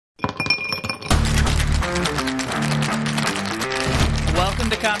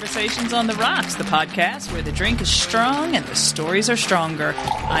Conversations on the Rocks, the podcast where the drink is strong and the stories are stronger.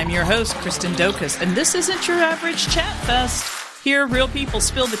 I'm your host, Kristen Dokas, and this isn't your average chat fest. Here, real people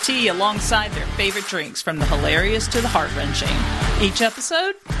spill the tea alongside their favorite drinks, from the hilarious to the heart-wrenching. Each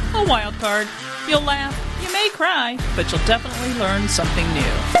episode, a wild card. You'll laugh, you may cry, but you'll definitely learn something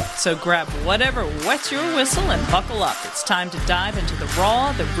new. So grab whatever wets your whistle and buckle up. It's time to dive into the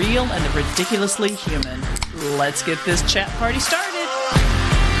raw, the real, and the ridiculously human. Let's get this chat party started.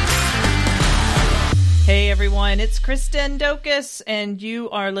 Hey everyone, it's Kristen Dokas, and you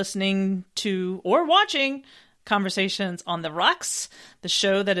are listening to or watching Conversations on the Rocks, the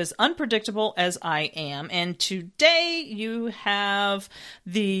show that is unpredictable as I am. And today you have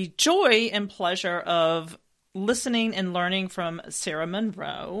the joy and pleasure of listening and learning from Sara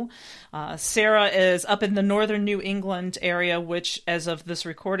Munro. Sara is up in the northern New England area, which, as of this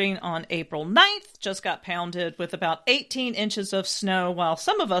recording on April 9th, just got pounded with about 18 inches of snow, while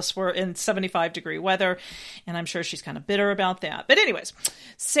some of us were in 75-degree weather, and I'm sure she's kind of bitter about that. But anyways,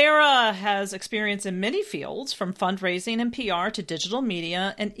 Sara has experience in many fields, from fundraising and PR to digital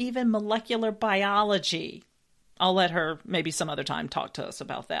media and even molecular biology. I'll let her maybe some other time talk to us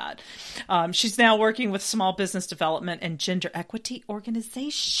about that. She's now working with small business development and gender equity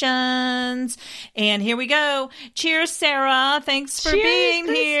organizations. And here we go. Cheers, Sara. Thanks for being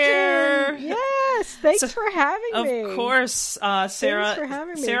Kristen. Here. Yes, thanks for having me. Of course, Sara. Thanks for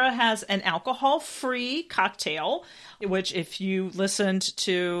having me. Sara has an alcohol-free cocktail, which, if you listened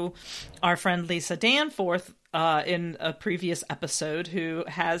to our friend Lisa Danforth in a previous episode, who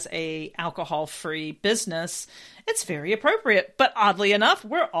has a alcohol-free business, it's very appropriate. But oddly enough,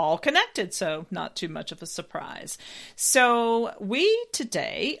 we're all connected, so not too much of a surprise. So we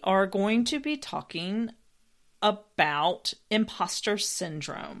today are going to be talking about imposter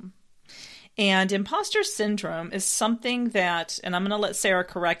syndrome. And imposter syndrome is something that, and I'm going to let Sara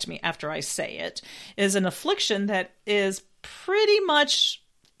correct me after I say it, is an affliction that is pretty much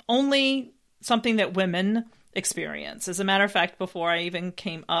only something that women experience. As a matter of fact, before I even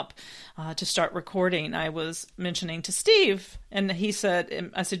came up to start recording, I was mentioning to Steve, and he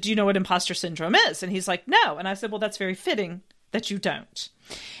said, I said, do you know what imposter syndrome is? And he's like, no. And I said, well, that's very fitting that you don't.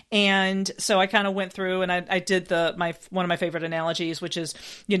 And so I kind of went through and I did one of my favorite analogies, which is,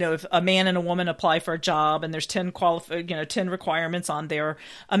 if a man and a woman apply for a job and there's 10 requirements on there,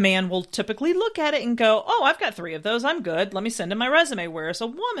 a man will typically look at it and go, oh, I've got 3 of those. I'm good. Let me send in my resume. Whereas a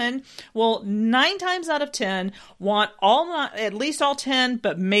woman will 9 times out of 10 want at least all 10,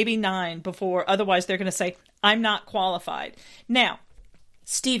 but maybe 9 before. Otherwise they're going to say, I'm not qualified. Now,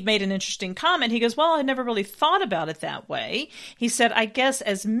 Steve made an interesting comment. He goes, well, I never really thought about it that way. He said, I guess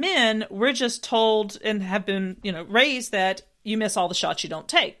as men, we're just told and have been, raised that you miss all the shots you don't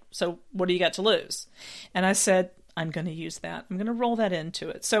take. So what do you got to lose? And I said, I'm going to use that. I'm going to roll that into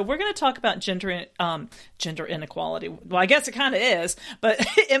it. So we're going to talk about gender inequality. Well, I guess it kind of is, but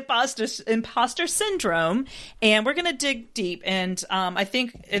imposter syndrome. And we're going to dig deep. And I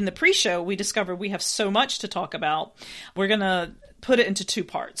think in the pre-show, we discovered we have so much to talk about. We're going to put it into 2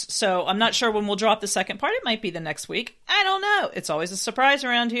 parts. So I'm not sure when we'll drop the second part. It might be the next week. I don't know. It's always a surprise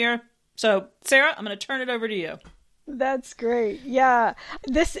around here. So Sara, I'm going to turn it over to you. That's great. Yeah,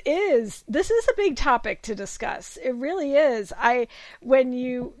 this is a big topic to discuss. It really is. When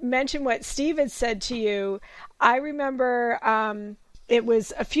you mentioned what Steve had said to you, I remember it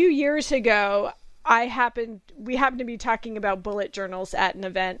was a few years ago. We happened to be talking about bullet journals at an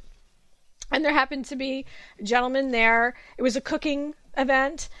event. And there happened to be a gentleman there. It was a cooking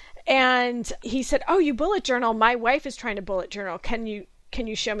event. And he said, oh, you bullet journal. My wife is trying to bullet journal. Can you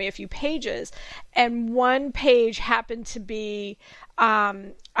show me a few pages? And one page happened to be,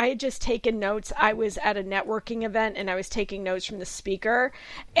 I had just taken notes. I was at a networking event and I was taking notes from the speaker.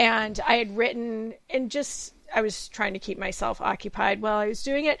 And I had written, I was trying to keep myself occupied while I was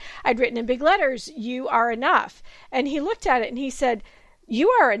doing it. I'd written in big letters, you are enough. And he looked at it and he said, you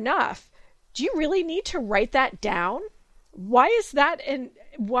are enough. Do you really need to write that down? Why is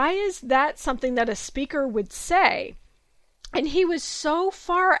that something that a speaker would say? And he was so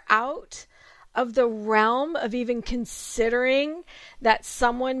far out of the realm of even considering that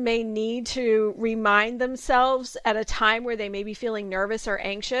someone may need to remind themselves at a time where they may be feeling nervous or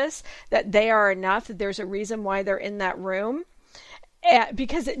anxious that they are enough, that there's a reason why they're in that room.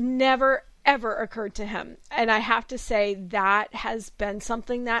 Because it never ever occurred to him. And I have to say that has been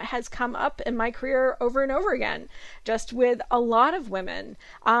something that has come up in my career over and over again, just with a lot of women.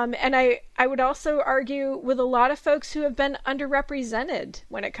 And I would also argue with a lot of folks who have been underrepresented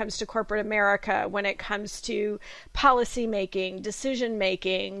when it comes to corporate America, when it comes to policy making, decision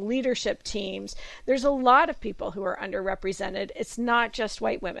making, leadership teams. There's a lot of people who are underrepresented. It's not just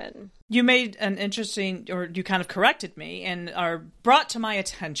white women. You made an interesting, or you kind of corrected me and are brought to my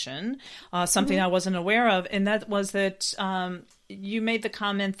attention something I wasn't aware of, and that was that you made the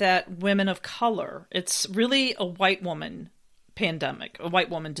comment that women of color, it's really a white woman pandemic, a white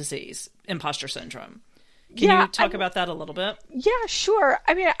woman disease, imposter syndrome. Can you talk about that a little bit? Yeah, sure.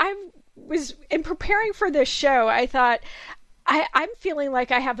 I mean, in preparing for this show, I thought, I'm feeling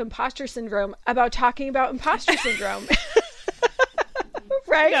like I have imposter syndrome about talking about imposter syndrome.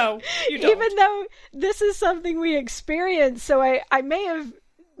 Right? No, you don't. Even though this is something we experience, so I may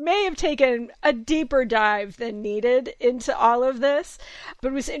have taken a deeper dive than needed into all of this. But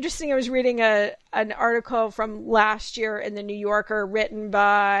it was interesting. I was reading an article from last year in the New Yorker written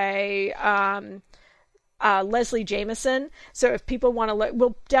by Leslie Jameson. So if people want to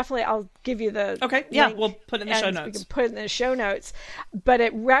look, I'll give you the link, we'll put it in the show notes. We can put it in the show notes. But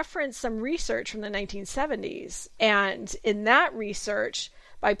it referenced some research from the 1970s. And in that research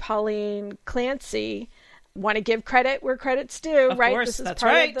by Pauline Clancy, want to give credit where credit's due, of right? Course, this is that's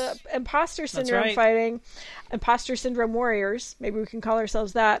part right. of the imposter syndrome fighting, imposter syndrome warriors, maybe we can call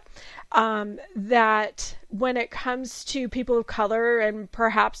ourselves that, that when it comes to people of color and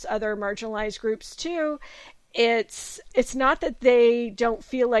perhaps other marginalized groups too, it's not that they don't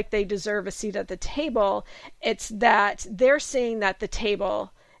feel like they deserve a seat at the table. It's that they're seeing that the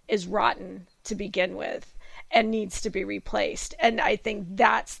table is rotten to begin with and needs to be replaced. And I think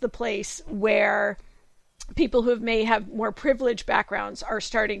that's the place where people who may have more privileged backgrounds are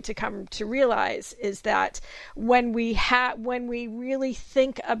starting to come to realize is that when we really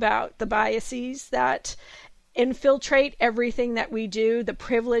think about the biases that infiltrate everything that we do, the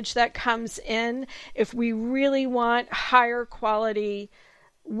privilege that comes in, if we really want higher quality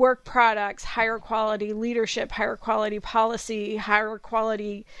work products, higher quality leadership, higher quality policy, higher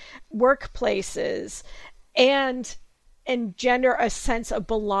quality workplaces, and engender a sense of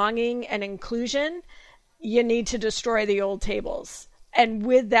belonging and inclusion, you need to destroy the old tables. And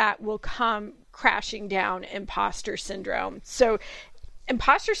with that will come crashing down imposter syndrome. So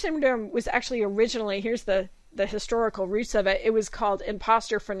imposter syndrome was actually originally, here's the historical roots of it. It was called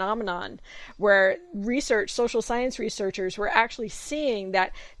imposter phenomenon, where social science researchers were actually seeing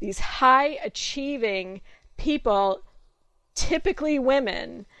that these high achieving people, typically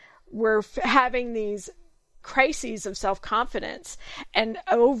women, were having these crises of self-confidence. And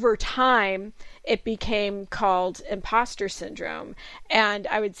over time, it became called imposter syndrome. And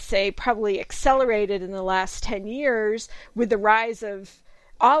I would say probably accelerated in the last 10 years with the rise of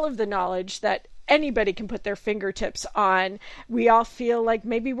all of the knowledge that anybody can put their fingertips on. We all feel like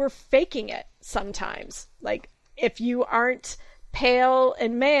maybe we're faking it sometimes. Like if you aren't pale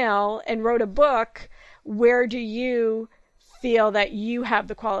and male and wrote a book, where do you feel that you have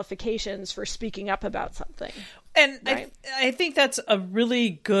the qualifications for speaking up about something? And right? I think that's a really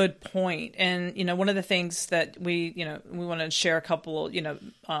good point. And, one of the things that we want to share a couple,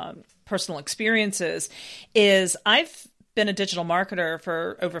 personal experiences is I've been a digital marketer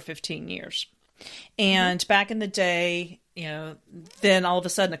for over 15 years. And back in the day, then all of a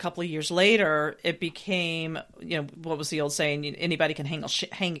sudden, a couple of years later, it became, what was the old saying? Anybody can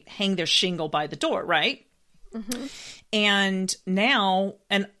hang their shingle by the door, right? Mm-hmm. And now,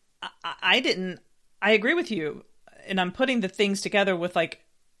 and I agree with you, and I'm putting the things together with like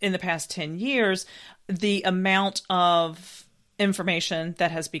in the past 10 years, the amount of information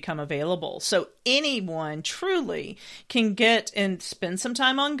that has become available. So anyone truly can get and spend some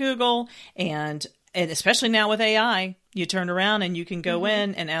time on Google, and especially now with AI, you turn around and you can go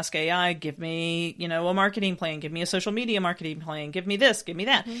in and ask AI, give me, a marketing plan, give me a social media marketing plan, give me this, give me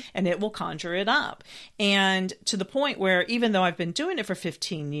that, and it will conjure it up. And to the point where even though I've been doing it for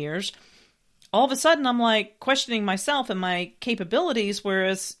 15 years, all of a sudden I'm like questioning myself and my capabilities,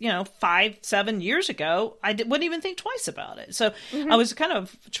 whereas, 5-7 years ago, I wouldn't even think twice about it. So I was kind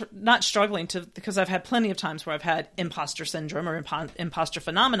of not struggling because I've had plenty of times where I've had imposter syndrome or imposter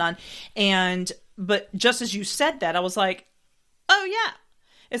phenomenon. But just as you said that, I was like, oh yeah,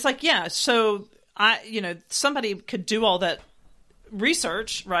 it's like, yeah. So somebody could do all that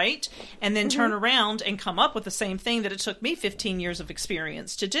research, right? And then turn around and come up with the same thing that it took me 15 years of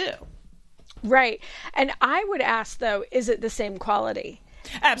experience to do. Right. And I would ask, though, is it the same quality?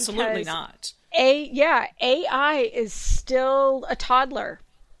 Absolutely not. AI is still a toddler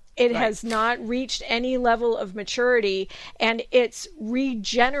It has not reached any level of maturity, and it's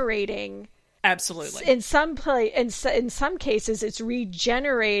regenerating. Absolutely. In some cases, it's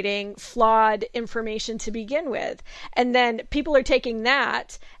regenerating flawed information to begin with. And then people are taking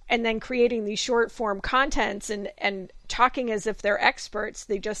that and then creating these short form contents and talking as if they're experts.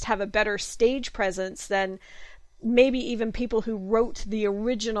 They just have a better stage presence than maybe even people who wrote the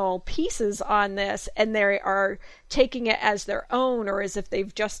original pieces on this, and they are taking it as their own, or as if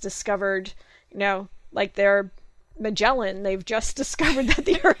they've just discovered, like they're Magellan, they've just discovered that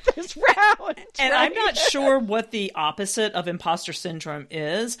the earth is round. And I'm not sure what the opposite of imposter syndrome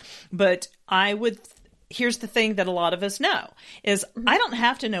is, but here's the thing that a lot of us know is I don't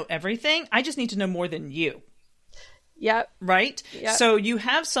have to know everything. I just need to know more than you. Yep. Right? Yep. So you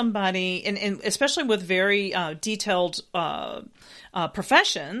have somebody, and especially with very detailed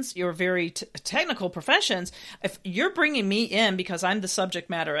professions, your very technical professions, if you're bringing me in because I'm the subject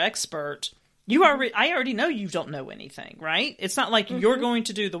matter expert, I already know you don't know anything, right? It's not like you're going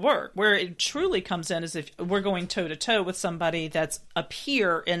to do the work. Where it truly comes in is if we're going toe-to-toe with somebody that's a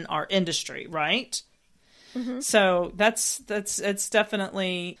peer in our industry, right? Mm-hmm. So it's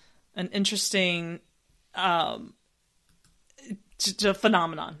definitely an interesting phenomenon.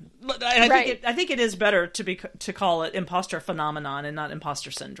 I think it is better to call it imposter phenomenon and not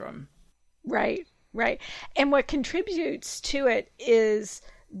imposter syndrome. Right. And what contributes to it is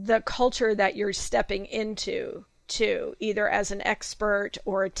the culture that you're stepping into, too, either as an expert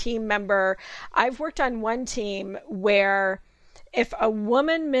or a team member. I've worked on one team where if a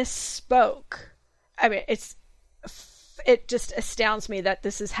woman misspoke, I mean, it just astounds me that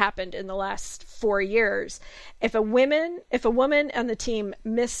this has happened in the last 4 years. If a woman on the team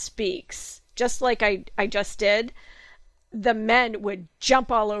misspeaks, just like I just did, the men would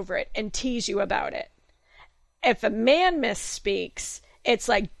jump all over it and tease you about it. If a man misspeaks, it's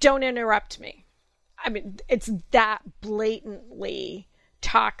like, don't interrupt me. I mean, it's that blatantly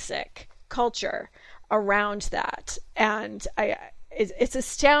toxic culture around that. And it's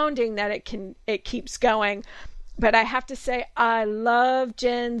astounding that it keeps going. But I have to say, I love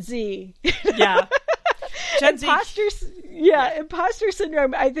Gen Z. Yeah. Gen Z. Imposter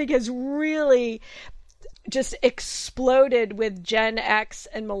syndrome, I think, has really just exploded with Gen X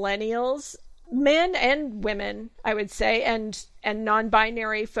and millennials, men and women, I would say, and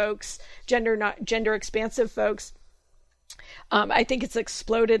non-binary folks, gender expansive folks. I think it's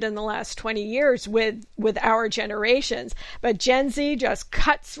exploded in the last 20 years with our generations. But Gen Z just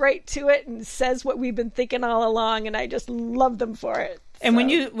cuts right to it and says what we've been thinking all along, and I just love them for it. And when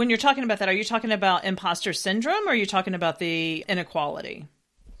you're talking about that, are you talking about imposter syndrome, or are you talking about the inequality?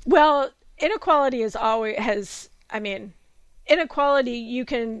 Well, inequality inequality you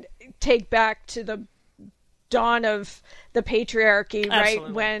can take back to the dawn of the patriarchy, right?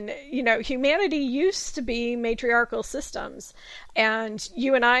 Absolutely. When, humanity used to be matriarchal systems. And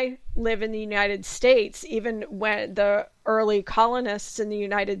you and I live in the United States, even when the early colonists in the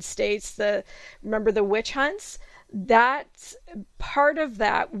United States, remember the witch hunts? That part of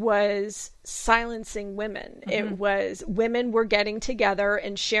that was silencing women. Mm-hmm. It was women were getting together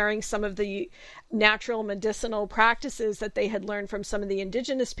and sharing some of the natural medicinal practices that they had learned from some of the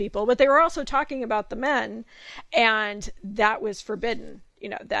indigenous people, but they were also talking about the men, and that was forbidden.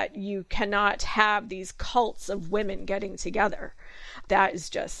 That you cannot have these cults of women getting together. That's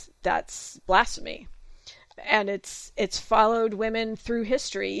blasphemy. And it's followed women through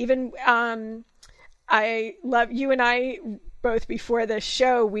history. Even I love you and I both before this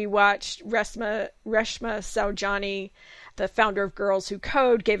show, we watched Reshma Saujani, the founder of Girls Who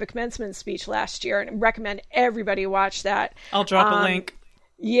Code, gave a commencement speech last year, and I recommend everybody watch that. I'll drop a link.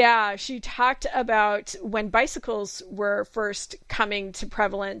 Yeah, she talked about when bicycles were first coming to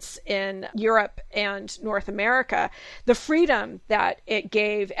prevalence in Europe and North America, the freedom that it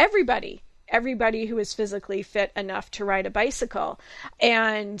gave everybody who was physically fit enough to ride a bicycle.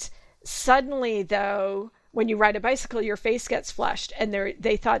 And suddenly, though, when you ride a bicycle, your face gets flushed, and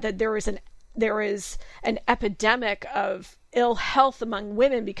they thought that there is an epidemic of ill health among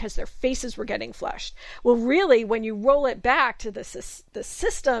women because their faces were getting flushed. Well, really, when you roll it back to the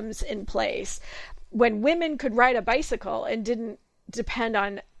systems in place, when women could ride a bicycle and didn't depend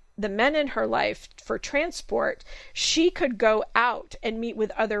on the men in her life for transport, she could go out and meet with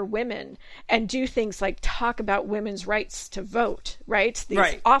other women and do things like talk about women's rights to vote, right?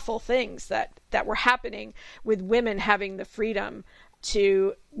 These awful things that were happening with women having the freedom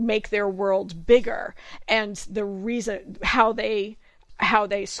to make their world bigger. And the reason how they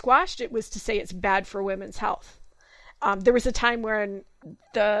squashed it was to say it's bad for women's health. There was a time where in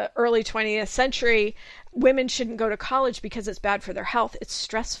the early 20th century, women shouldn't go to college because it's bad for their health. It's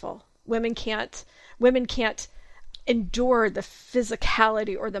stressful. Women can't endure the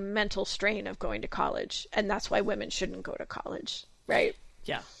physicality or the mental strain of going to college. And that's why women shouldn't go to college. Right.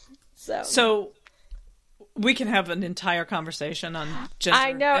 Yeah. So we can have an entire conversation on gender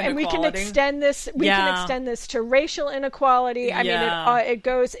I know, inequality. and we can extend this. We can extend this to racial inequality. I mean, it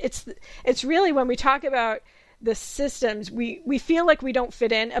goes. It's really when we talk about the systems, we feel like we don't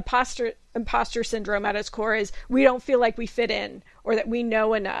fit in. Imposter syndrome at its core is we don't feel like we fit in or that we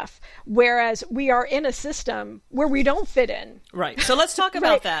know enough. Whereas we are in a system where we don't fit in. Right. So let's talk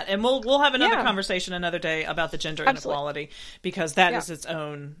about that, and we'll have another conversation another day about the gender inequality, because that is its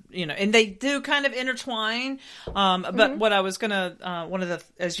own, and they do kind of intertwine. But what I was gonna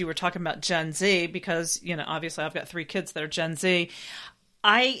as you were talking about Gen Z, because obviously I've got 3 kids that are Gen Z.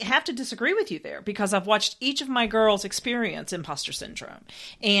 I have to disagree with you there, because I've watched each of my girls experience imposter syndrome.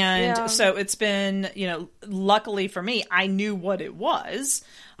 And so it's been, luckily for me, I knew what it was.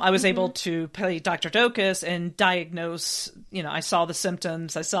 I was able to play Dr. Docus and diagnose, I saw the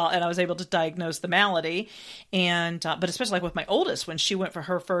symptoms, and I was able to diagnose the malady. And, but especially like with my oldest, when she went for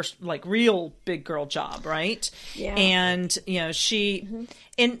her first like real big girl job, right? Yeah. And, she,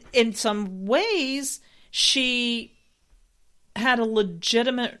 in some ways, she had a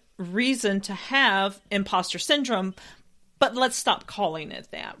legitimate reason to have imposter syndrome, but let's stop calling it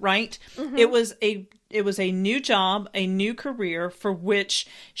that, right? It was a new job, a new career for which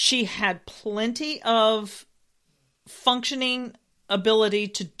she had plenty of functioning ability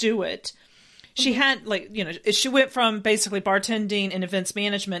to do it. She had she went from basically bartending and events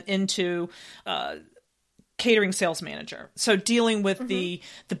management into catering sales manager. So dealing with the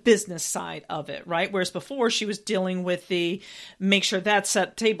business side of it, right? Whereas before she was dealing with the make sure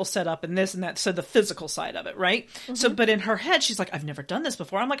that table set up and this and that. So the physical side of it, right? So, but in her head, she's like, I've never done this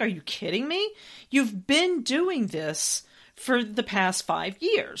before. I'm like, are you kidding me? You've been doing this for the past 5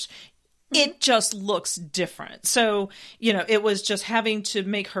 years. It just looks different. So, it was just having to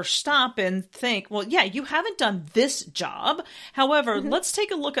make her stop and think, well, yeah, you haven't done this job. However, let's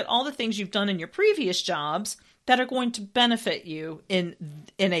take a look at all the things you've done in your previous jobs that are going to benefit you in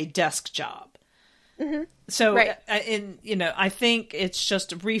a desk job. So, I think it's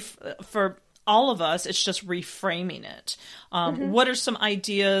just for all of us, it's just reframing it. What are some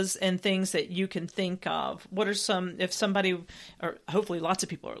ideas and things that you can think of? What are some, if somebody, or hopefully lots of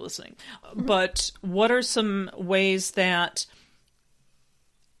people are listening, but what are some ways that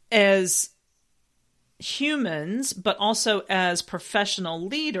as humans, but also as professional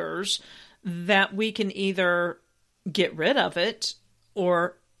leaders, that we can either get rid of it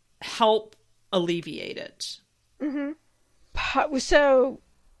or help alleviate it? So,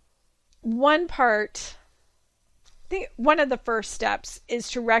 one part, I think one of the first steps is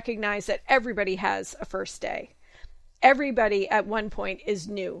to recognize that everybody has a first day. Everybody at one point is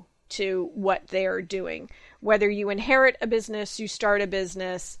new to what they're doing. Whether you inherit a business, you start a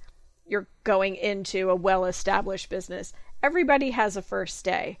business, you're going into a well-established business. Everybody has a first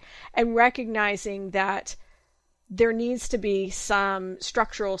day. And recognizing that there needs to be some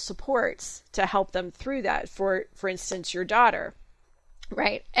structural supports to help them through that. For instance, your daughter.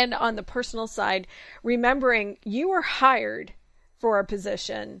 Right. And on the personal side, remembering you were hired for a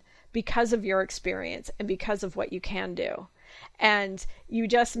position because of your experience and because of what you can do. And you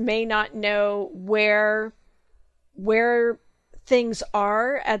just may not know where things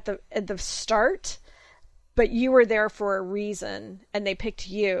are at the start, but you were there for a reason and they picked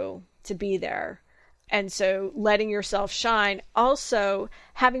you to be there. And so letting yourself shine, also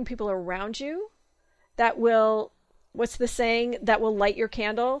having people around you that will, what's the saying, that will light your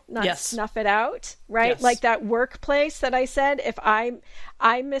candle, not snuff it out, right? Yes. Like that workplace that I said, if I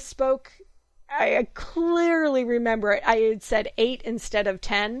misspoke, I clearly remember it. I had said 8 instead of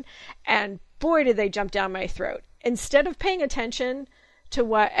 10, and boy, did they jump down my throat. Instead of paying attention to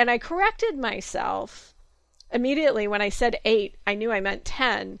what, and I corrected myself immediately when I said 8, I knew I meant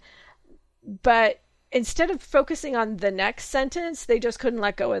 10, but instead of focusing on the next sentence, they just couldn't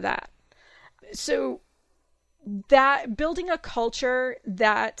let go of that. So that building a culture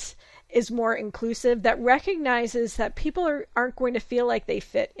that is more inclusive, that recognizes that people aren't going to feel like they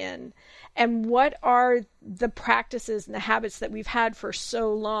fit in, and what are the practices and the habits that we've had for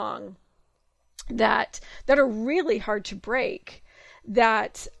so long that are really hard to break,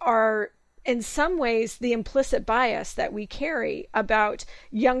 that are in some ways the implicit bias that we carry about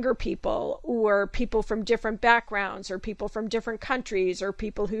younger people or people from different backgrounds or people from different countries or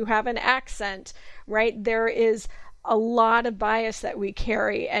people who have an accent, right? There is a lot of bias that we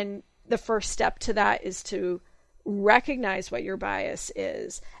carry, and the first step to that is to recognize what your bias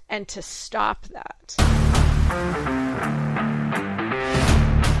is, and to stop that.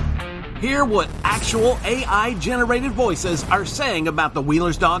 Hear what actual AI-generated voices are saying about the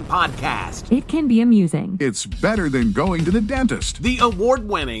Wheeler's Dog podcast. It can be amusing. It's better than going to the dentist. The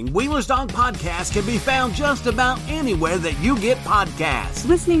award-winning Wheeler's Dog podcast can be found just about anywhere that you get podcasts.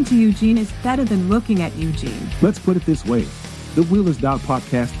 Listening to Eugene is better than looking at Eugene. Let's put it this way. The Wheeler's Dog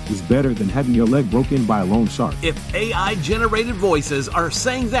podcast is better than having your leg broken by a loan shark. If AI-generated voices are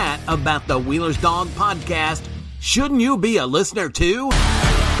saying that about the Wheeler's Dog podcast, shouldn't you be a listener too?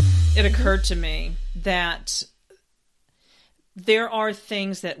 It occurred to me that there are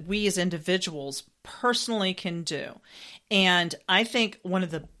things that we as individuals personally can do. And I think one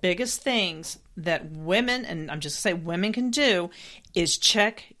of the biggest things that women, and I'm just going to say women can do, is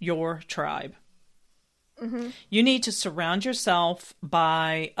check your tribe. Mm-hmm. You need to surround yourself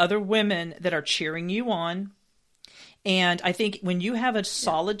by other women that are cheering you on. And I think when you have a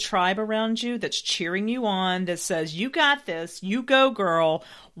solid tribe around you that's cheering you on, that says, you got this, you go girl,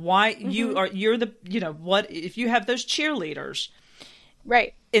 why you're the, what, if you have those cheerleaders,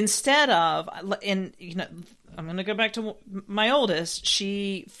 right? Instead of, and I'm going to go back to my oldest,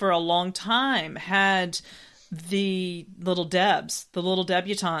 she for a long time had the little Debs, the little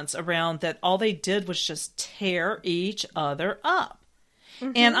debutantes around that all they did was just tear each other up.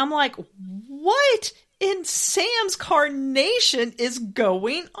 Mm-hmm. And I'm like, what in Sam's carnation is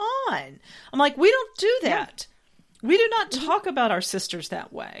going on? I'm like, we don't do that. Yeah. We do not talk about our sisters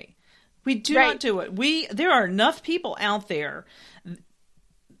that way. We do not do it. There are enough people out there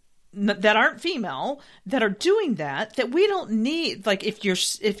that aren't female that are doing that we don't need. Like if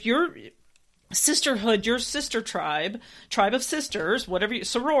your sisterhood, your sister tribe of sisters, whatever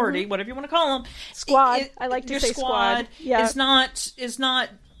sorority, whatever you want to call them, squad. I like to say squad. Yeah, is not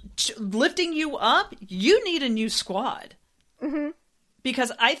lifting you up. You need a new squad. Mm-hmm.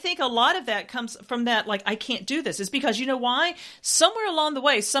 Because I think a lot of that comes from that, like, I can't do this. Is because, you know why? Somewhere along the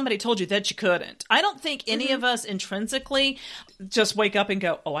way, somebody told you that you couldn't. I don't think any of us intrinsically just wake up and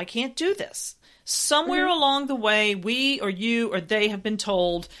go, oh, I can't do this. Somewhere along the way, we or you or they have been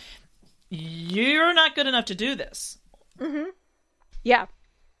told, you're not good enough to do this. Mm-hmm. Yeah.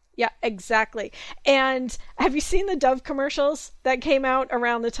 Yeah, exactly. And have you seen the Dove commercials that came out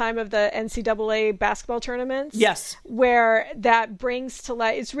around the time of the NCAA basketball tournaments? Yes. Where that brings to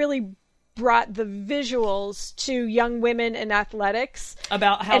light, it's really brought the visuals to young women in athletics.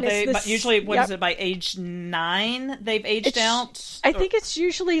 About how usually, is it, by age 9 they've aged out? I think it's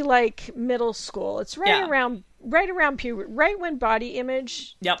usually like middle school. It's around puberty, right when body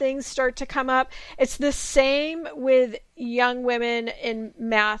image things start to come up. It's the same with young women in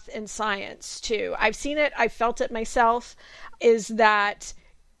math and science too. I've seen it. I felt it myself, is that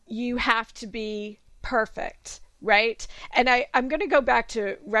you have to be perfect, right? And I'm going to go back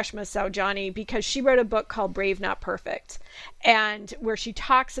to Reshma Saujani because she wrote a book called Brave, Not Perfect, and where she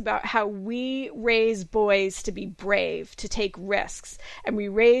talks about how we raise boys to be brave, to take risks, and we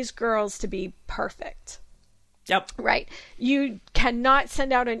raise girls to be perfect. Yep. Right. You cannot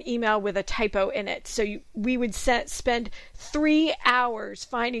send out an email with a typo in it. So we would spend 3 hours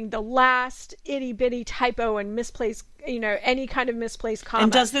finding the last itty bitty typo and misplaced, any kind of misplaced comma.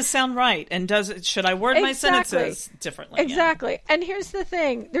 And does this sound right? And should I word my sentences differently? Exactly. Yeah. And here's the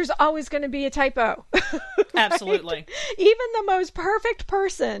thing. There's always going to be a typo. Absolutely. Even the most perfect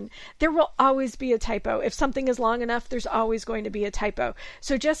person, there will always be a typo. If something is long enough, there's always going to be a typo.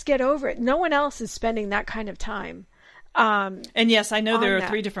 So just get over it. No one else is spending that kind of time. And yes, I know there are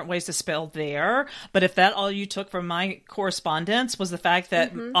 3 different ways to spell there, but if that all you took from my correspondence was the fact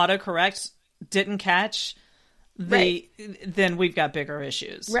that autocorrect didn't catch then we've got bigger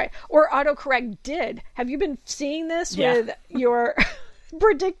issues. Right. Or autocorrect did. Have you been seeing this with your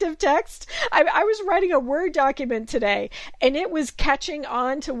predictive text? I was writing a Word document today and it was catching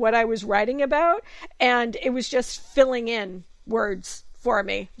on to what I was writing about and it was just filling in words for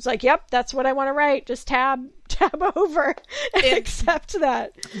me. It's like, yep, that's what I want to write. Just tab over and accept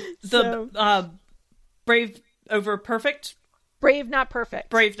that. Brave over perfect. Brave, not perfect.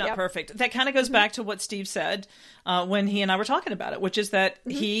 Brave, not perfect. That kind of goes back to what Steve said when he and I were talking about it, which is that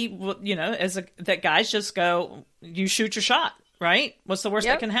he, that guys just go, you shoot your shot, right? What's the worst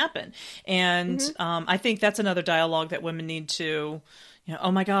that can happen? And I think that's another dialogue that women need to,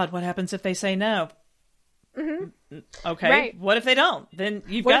 oh my God, what happens if they say no? Mm-hmm. Okay. Right. What if they don't? Then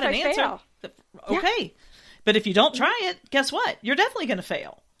you've got an answer. Fail? Okay. Yeah. But if you don't try it, guess what? You're definitely going to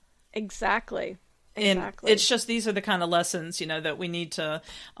fail. Exactly. And it's just, these are the kind of lessons, that we need to,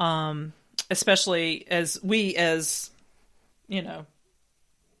 especially as the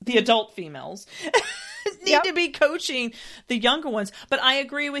adult females, need to be coaching the younger ones. But I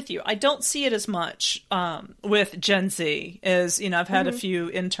agree with you. I don't see it as much with Gen Z as, I've had a few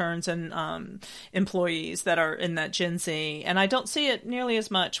interns and employees that are in that Gen Z, and I don't see it nearly as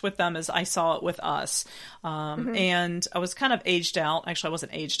much with them as I saw it with us. And I was kind of aged out. Actually, I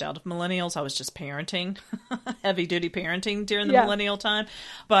wasn't aged out of millennials. I was just parenting, heavy duty parenting during the millennial time.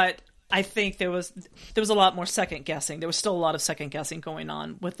 But I think there was a lot more second guessing. There was still a lot of second guessing going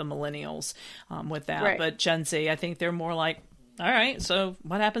on with the millennials with that. Right. But Gen Z, I think they're more like, all right, so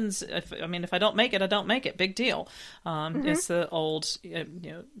what happens if I don't make it, I don't make it. Big deal. It's the old,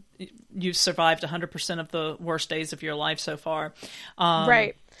 you've survived 100% of the worst days of your life so far.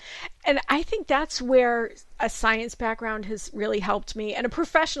 Right. And I think that's where a science background has really helped me, and a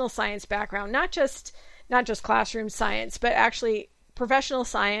professional science background, not just classroom science, but actually professional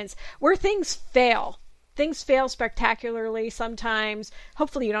science, where things fail. Things fail spectacularly sometimes.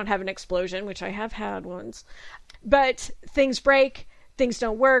 Hopefully you don't have an explosion, which I have had once. But things break, things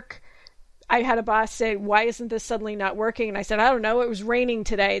don't work. I had a boss say, "Why isn't this suddenly not working?" And I said, "I don't know. It was raining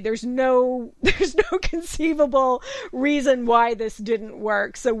today. There's no conceivable reason why this didn't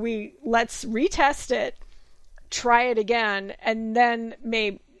work. So let's retest it, try it again, and then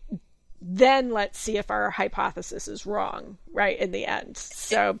let's see if our hypothesis is wrong, right, in the end."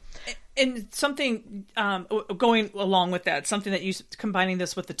 So, and something going along with that, something that you combining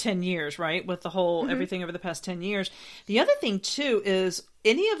this with the 10 years, right, with the whole everything over the past 10 years. The other thing too is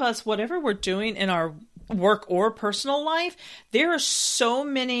any of us, whatever we're doing in our work or personal life, there are so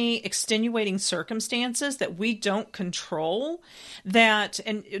many extenuating circumstances that we don't control that.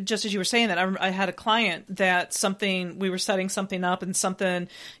 And just as you were saying that, I had a client that we were setting something up and something,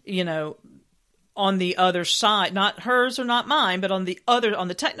 on the other side, not hers or not mine, but on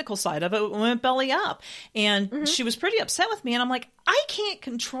the technical side of it, went belly up. And she was pretty upset with me. And I'm like, I can't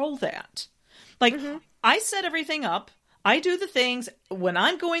control that. Like, I set everything up. I do the things when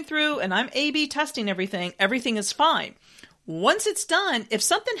I'm going through and I'm A/B testing everything is fine. Once it's done, if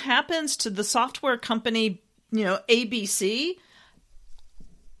something happens to the software company, ABC,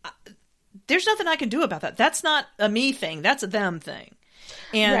 there's nothing I can do about that. That's not a me thing. That's a them thing.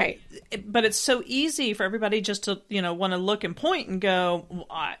 And, but it's so easy for everybody just to, want to look and point and go,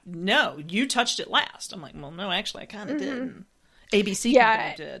 no, you touched it last. I'm like, well, no, actually I kind of did. ABC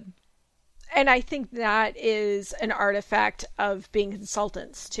company did. And I think that is an artifact of being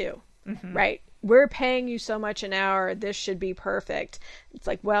consultants too, right? We're paying you so much an hour. This should be perfect. It's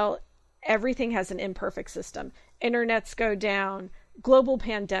like, well, everything has an imperfect system. Internets go down, global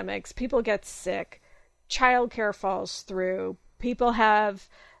pandemics, people get sick, childcare falls through, people have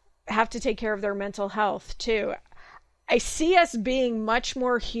to take care of their mental health too. I see us being much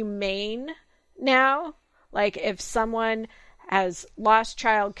more humane now. Like if someone has lost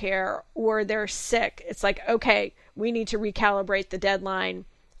childcare or they're sick, it's like, okay, we need to recalibrate the deadline,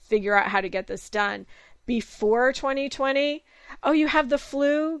 figure out how to get this done. Before 2020, oh, you have the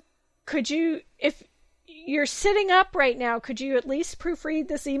flu? Could you, if you're sitting up right now, could you at least proofread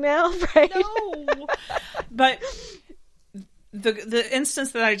this email? Right? No. But the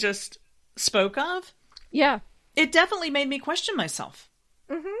instance that I just spoke of, it definitely made me question myself.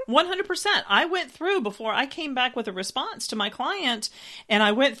 100%. I went through before I came back with a response to my client, and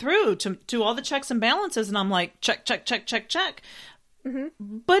I went through to all the checks and balances, and I'm like, check.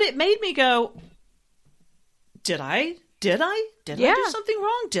 But it made me go, did I do something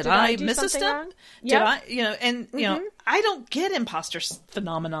wrong? Did I miss a step? Wrong? Did I, I don't get imposter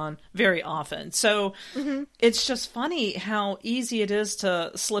phenomenon very often. So it's just funny how easy it is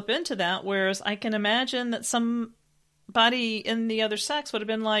to slip into that. Whereas I can imagine that somebody in the other sex would have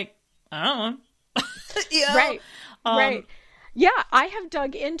been like, I don't know. Right. Yeah. I have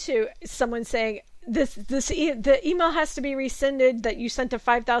dug into someone saying the email has to be rescinded that you sent to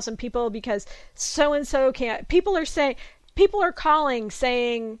 5,000 people because so-and-so can't. People are calling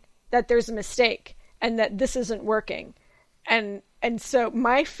saying that there's a mistake and that this isn't working. And so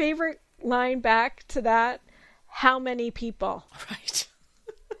my favorite line back to that, how many people? Right.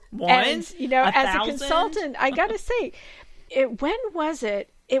 One? And, as a consultant, I got to say, when was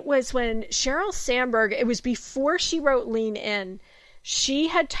it? It was when Sheryl Sandberg, it was before she wrote Lean In. She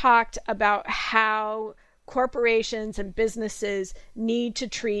had talked about how corporations and businesses need to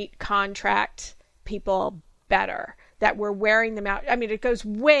treat contract people better, that we're wearing them out. I mean, it goes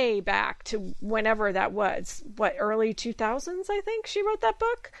way back to whenever that was. What, early 2000s, I think she wrote that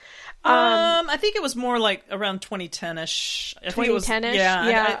book? I think it was more like around 2010-ish. 2010-ish?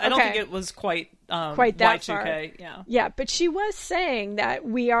 I don't think it was quite that Y2K. Far. Yeah, but she was saying that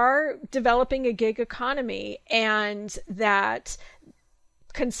we are developing a gig economy and that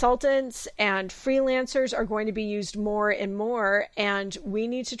consultants and freelancers are going to be used more and more, and we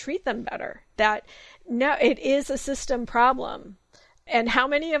need to treat them better. That no, it is a system problem. And how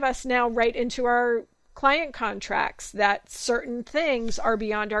many of us now write into our client contracts that certain things are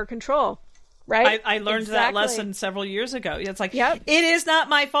beyond our control? Right? I learned that lesson several years ago. It's like, Yep. It is not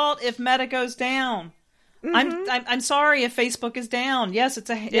my fault if Meta goes down. I'm sorry if Facebook is down. Yes, it's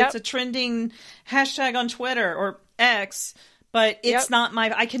a trending hashtag on Twitter or X, but it's not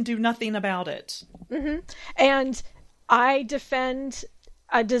I can do nothing about it. And I defend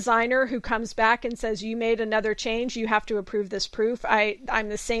a designer who comes back and says, you made another change, you have to approve this proof. I'm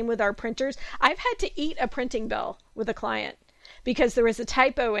the same with our printers. I've had to eat a printing bill with a client because there was a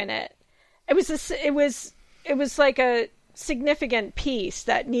typo in it. It was like a significant piece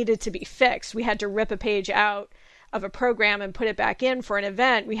that needed to be fixed. We had to rip a page out of a program and put it back in for an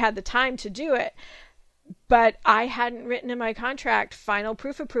event. We had the time to do it. But I hadn't written in my contract, final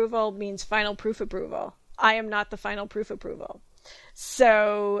proof approval means final proof approval. I am not the final proof approval.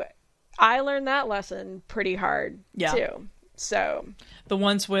 So I learned that lesson pretty hard too. So the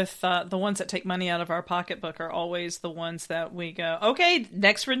ones that take money out of our pocketbook are always the ones that we go, okay,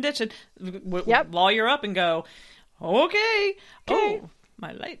 next rendition, lawyer up and go, okay. Oh,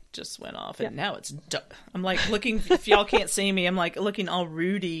 my light just went off and now it's I'm like looking, if y'all can't see me, I'm like looking all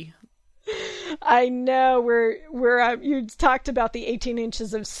Rudy. I know you talked about the 18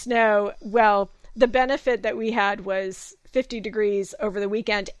 inches of snow. Well, the benefit that we had was 50 degrees over the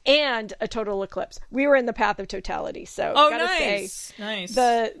weekend and a total eclipse. We were in the path of totality. So nice.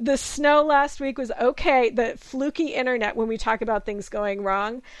 The snow last week was okay. The fluky internet, when we talk about things going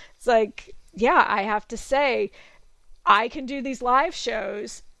wrong, it's like, I have to say, I can do these live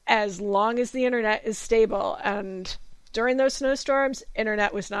shows as long as the internet is stable. And during those snowstorms,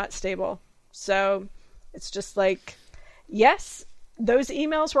 internet was not stable. So it's just like, yes, those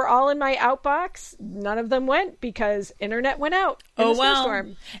emails were all in my outbox. None of them went because internet went out in the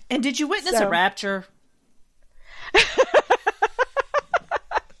snowstorm. And did you witness a rapture? I'm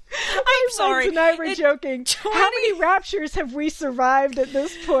sorry. And I were joking. How many raptures have we survived at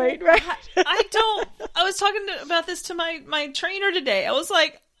this point? Right? I was talking about this to my trainer today. I was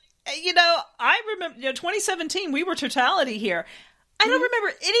like, I remember 2017, we were totality here. I don't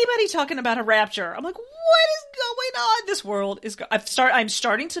remember anybody talking about a rapture. I'm like, what is going on? This world is... I'm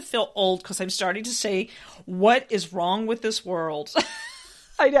starting to feel old because I'm starting to say, what is wrong with this world?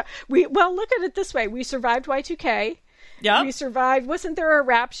 I know. Well, look at it this way. We survived Y2K. Yeah. We survived... Wasn't there a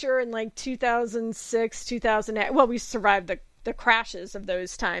rapture in like 2006, 2008? Well, we survived the crashes of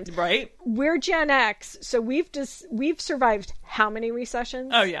those times. Right. We're Gen X, so we've survived how many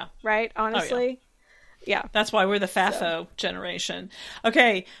recessions? Oh, yeah. Right? Honestly? Oh, yeah. Yeah. That's why we're the FAFO generation.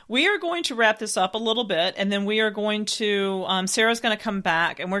 Okay, we are going to wrap this up a little bit, and then we are going to, Sarah's going to come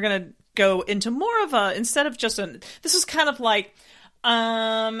back, and we're going to go into more of instead of just this is kind of like,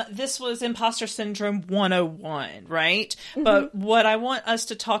 this was Imposter Syndrome 101, right? Mm-hmm. But what I want us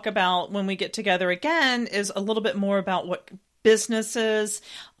to talk about when we get together again is a little bit more about what businesses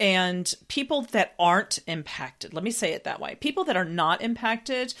and people that aren't impacted. Let me say it that way. People that are not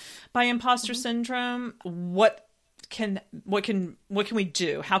impacted by imposter syndrome, what can we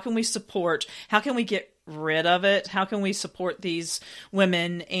do? How can we support? How can we get rid of it? How can we support these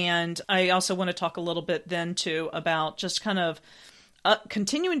women? And I also want to talk a little bit then too about just kind of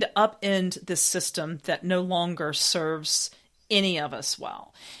continuing to upend this system that no longer serves any of us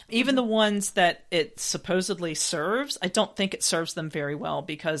well. Even the ones that it supposedly serves, I don't think it serves them very well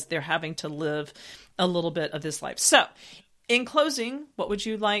because they're having to live a little bit of this life. So, in closing, what would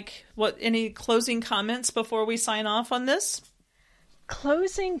you like? Any closing comments before we sign off on this?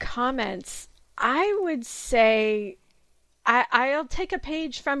 Closing comments. I would say I'll take a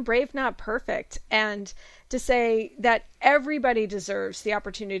page from Brave Not Perfect and to say that everybody deserves the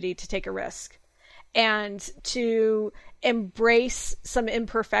opportunity to take a risk and to embrace some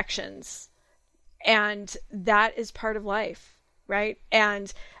imperfections. And that is part of life, right?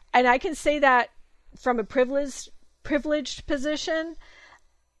 And I can say that from a privileged position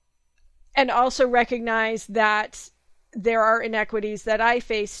and also recognize that there are inequities that I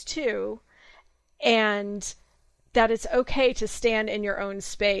face too, and that it's okay to stand in your own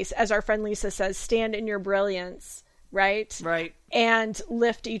space. As our friend Lisa says, stand in your brilliance, right? Right. And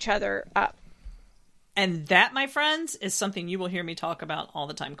lift each other up. And that, my friends, is something you will hear me talk about all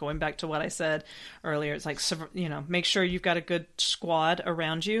the time. Going back to what I said earlier, it's like, make sure you've got a good squad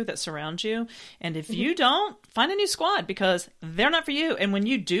around you that surrounds you. And if you don't, find a new squad because they're not for you. And when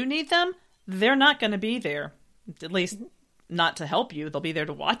you do need them, they're not going to be there. At least not to help you. They'll be there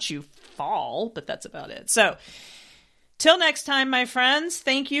to watch you fall, but that's about it. So Till next time, my friends,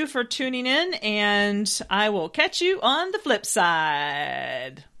 thank you for tuning in, and I will catch you on the flip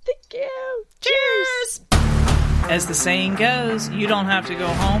side. Thank you. Cheers! As the saying goes, you don't have to go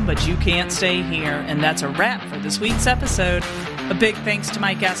home, but you can't stay here. And that's a wrap for this week's episode. A big thanks to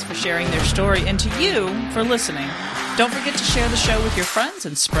my guests for sharing their story and to you for listening. Don't forget to share the show with your friends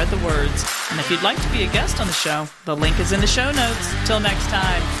and spread the words. And if you'd like to be a guest on the show, the link is in the show notes. Till next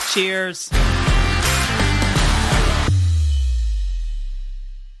time, cheers.